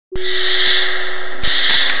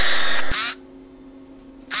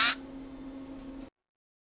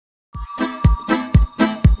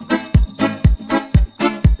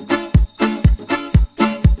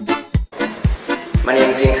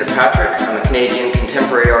Canadian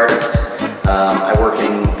contemporary artist. I work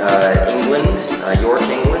in England, York,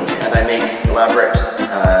 England, and I make elaborate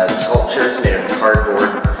sculptures made out of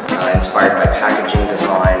cardboard, inspired by packaging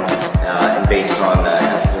design and based on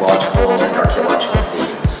anthropological and archaeological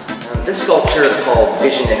themes. This sculpture is called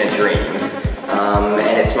Vision in a Dream,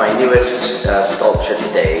 and it's my newest sculpture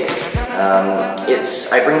to date.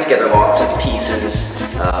 I bring together lots of pieces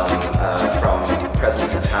from the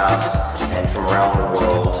present and past and from around the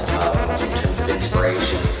world in terms of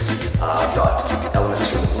inspirations. I've got elements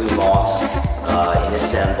from the Blue Mosque in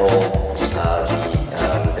Istanbul,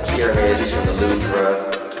 the pyramids from the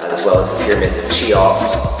Louvre, as well as the pyramids of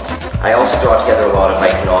Cheops. I also draw together a lot of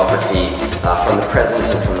iconography from the present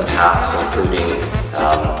and from the past, including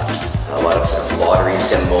a lot of sort of lottery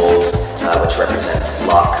symbols, which represent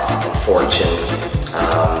luck and fortune,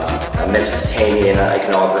 Mesopotamian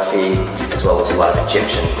iconography, as well as a lot of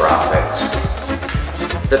Egyptian graphics.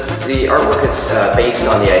 The artwork is based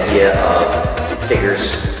on the idea of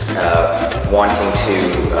figures wanting to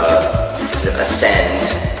sort of ascend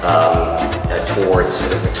towards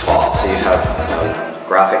the top. So you have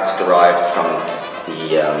graphics derived from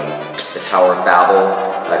the Tower of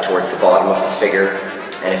Babel towards the bottom of the figure.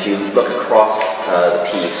 And if you look across the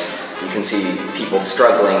piece, you can see people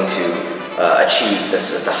struggling to achieve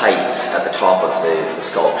the height at the top of the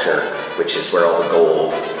sculpture, which is where all the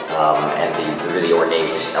gold and the really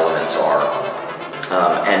ornate elements are.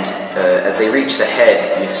 As they reach the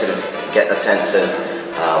head, you sort of get a sense of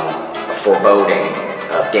a foreboding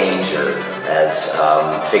of danger, as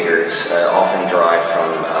figures often derive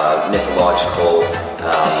from mythological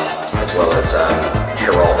as well as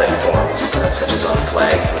heraldic forms, such as on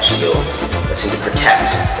flags and shields, that seem to protect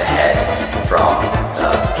the head from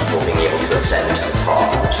people being able to ascend to the top,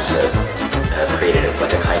 which is created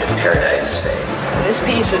like a kind of paradise space. This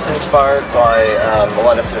piece is inspired by a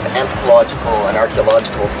lot of sort of anthropological and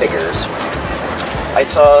archaeological figures. I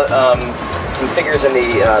saw some figures in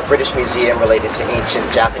the British Museum related to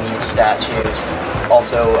ancient Japanese statues,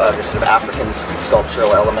 also the sort of African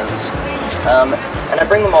sculptural elements. And I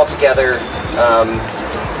bring them all together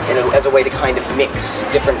as a way to kind of mix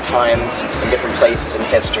different times and different places in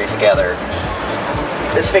history together.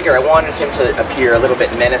 This figure, I wanted him to appear a little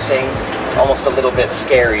bit menacing, almost a little bit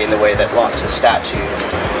scary in the way that lots of statues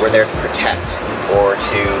were there to protect or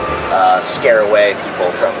to scare away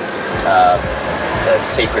people from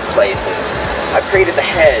sacred places. I've created the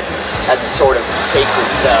head as a sort of sacred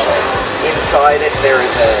cell. Inside it there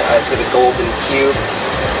is a sort of golden cube.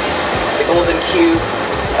 The golden cube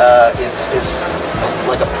is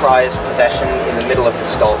like a prized possession in the middle of the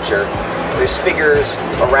sculpture. There's figures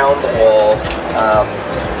around the wall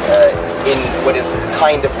in what is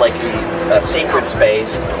kind of like a sacred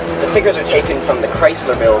space. The figures are taken from the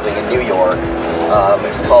Chrysler Building in New York.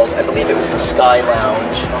 It was called, I believe it was the Sky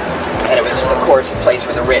Lounge, and it was, of course, a place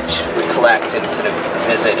where the rich would collect and sort of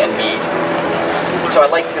visit and meet. So I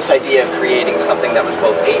liked this idea of creating something that was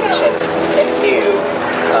both ancient and new,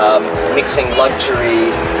 mixing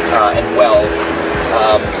luxury and wealth,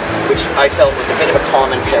 which I felt was a bit of a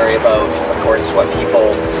commentary about, of course, what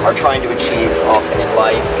people are trying to achieve often in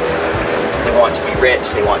life. They want to be rich,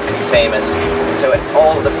 they want to be famous. So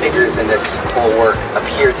all of the figures in this whole work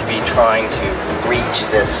appear to be trying to reach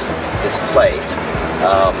this place.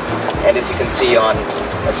 And as you can see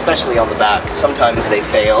especially on the back, sometimes they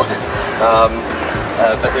fail.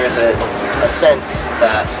 But there's a sense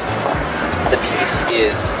that the piece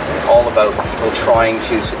is all about people trying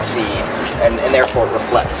to succeed, and therefore it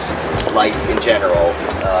reflects life in general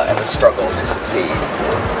and the struggle to succeed.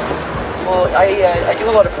 Well, I do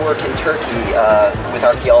a lot of work in Turkey with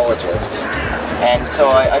archaeologists, and so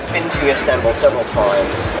I've been to Istanbul several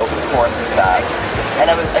times over the course of that, and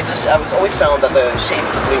I was always found that the shape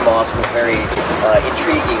of the Blue Mosque was very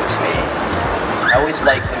intriguing to me. I always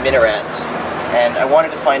liked the minarets, and I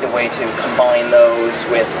wanted to find a way to combine those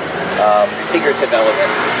with figurative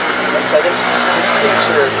elements. And so this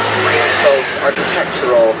picture brings both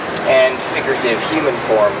architectural and figurative human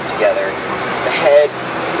forms together. The head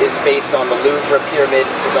is based on the Louvre pyramid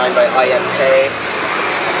designed by IAN KIRKPATRICK.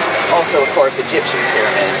 Also, of course, Egyptian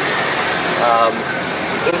pyramids.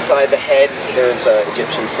 Inside the head, there's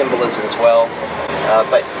Egyptian symbolism as well.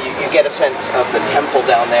 But you get a sense of the temple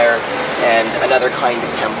down there and another kind of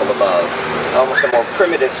temple above. Almost a more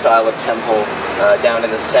primitive style of temple down in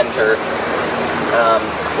the center,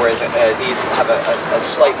 whereas these have a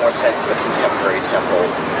slight more sense of a contemporary temple.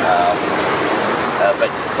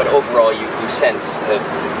 But overall, you sense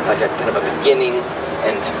like a kind of a beginning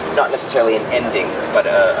and not necessarily an ending, but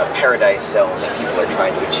a paradise zone that people are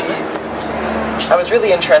trying to achieve. I was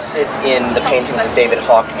really interested in the paintings of David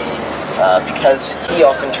Hockney. because he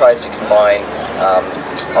often tries to combine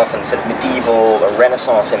often sort of medieval or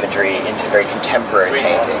Renaissance imagery into very contemporary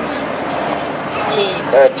paintings. He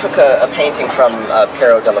took a painting from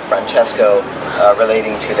Piero della Francesco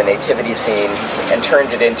relating to the nativity scene and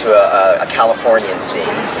turned it into a Californian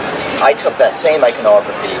scene. I took that same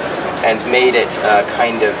iconography and made it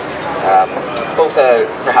kind of both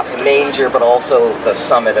perhaps a manger, but also the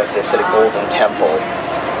summit of this sort of golden temple.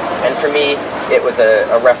 And for me, it was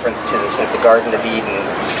a reference to the sort of the Garden of Eden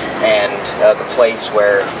and the place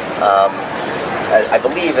where I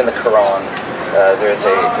believe in the Quran there's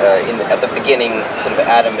at the beginning sort of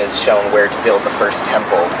Adam is shown where to build the first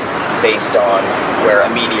temple based on where a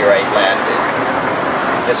meteorite landed.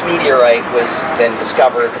 This meteorite was then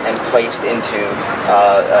discovered and placed into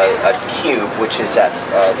a cube which is at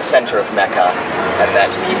the center of Mecca, and that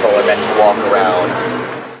people are meant to walk around